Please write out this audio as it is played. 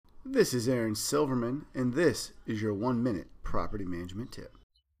This is Aaron Silverman, and this is your 1-minute property management tip.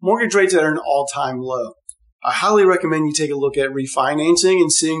 Mortgage rates are at an all-time low. I highly recommend you take a look at refinancing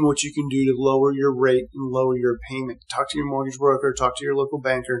and seeing what you can do to lower your rate and lower your payment. Talk to your mortgage broker, talk to your local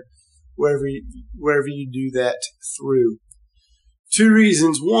banker, wherever you do that through. 2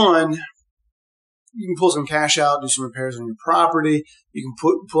 reasons. One, you can pull some cash out, do some repairs on your property. You can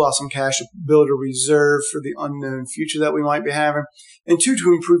pull out some cash to build a reserve for the unknown future that we might be having. And 2,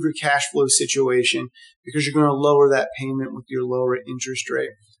 to improve your cash flow situation because you're going to lower that payment with your lower interest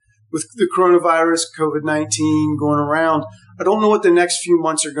rate. With the coronavirus, COVID-19 going around, I don't know what the next few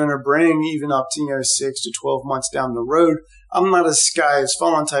months are going to bring, even up to 6 to 12 months down the road. I'm not a sky is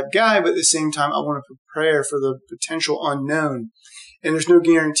falling type guy, but at the same time, I want to prepare for the potential unknown. And there's no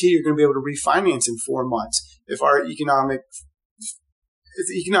guarantee you're going to be able to refinance in 4 months. If the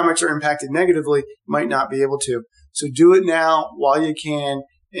economics are impacted negatively, you might not be able to. So do it now while you can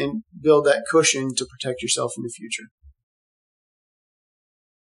and build that cushion to protect yourself in the future.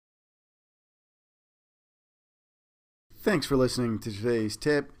 Thanks for listening to today's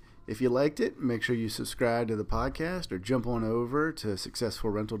tip. If you liked it, make sure you subscribe to the podcast or jump on over to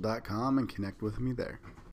successfulrental.com and connect with me there.